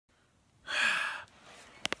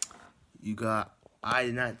You got, I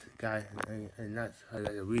did not, guys, I did not tell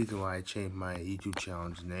you the reason why I changed my YouTube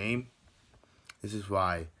channel's name. This is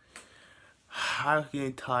why. I'm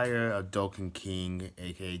getting tired of Dokkan King,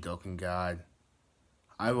 aka Dokkan God.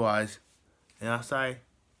 I was, and I was like,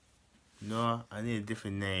 no, I need a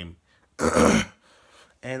different name.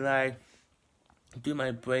 And like, do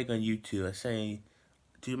my break on YouTube. I say,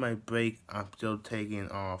 do my break, I'm still taking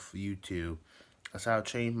off YouTube. So I'll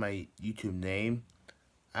change my YouTube name.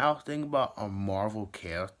 I was thinking about a Marvel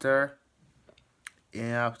character.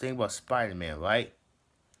 And I was thinking about Spider-Man, right?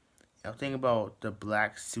 I was thinking about the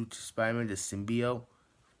black suit Spider-Man, the symbiote.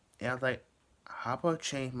 And I was like, how about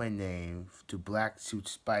change my name to Black Suit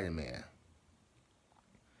Spider-Man?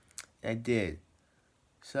 And I did.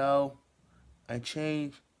 So, I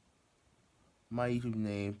changed my YouTube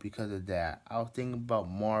name because of that. I was thinking about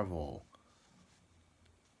Marvel.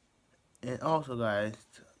 And also, guys,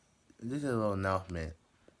 this is a little announcement.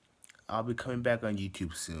 I'll be coming back on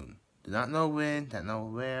YouTube soon. Do not know when, don't know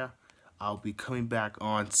where. I'll be coming back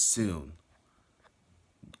on soon.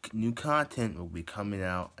 New content will be coming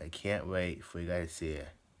out. I can't wait for you guys to see it.